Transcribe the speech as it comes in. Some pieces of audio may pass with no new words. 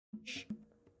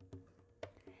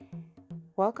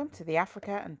Welcome to the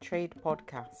Africa and Trade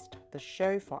Podcast, the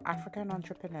show for African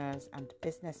entrepreneurs and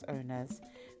business owners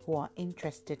who are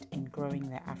interested in growing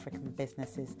their African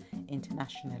businesses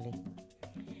internationally.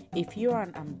 If you are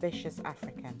an ambitious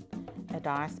African, a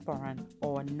diasporan,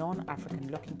 or a non-African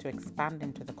looking to expand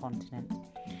into the continent,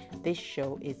 this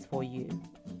show is for you.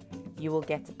 You will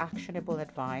get actionable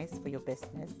advice for your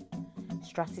business,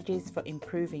 strategies for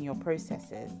improving your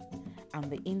processes, and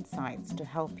the insights to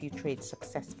help you trade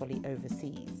successfully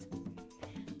overseas.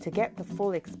 To get the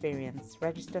full experience,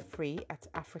 register free at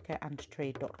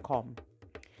africaandtrade.com.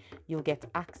 You'll get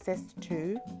access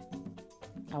to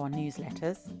our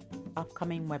newsletters,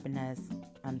 upcoming webinars,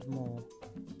 and more.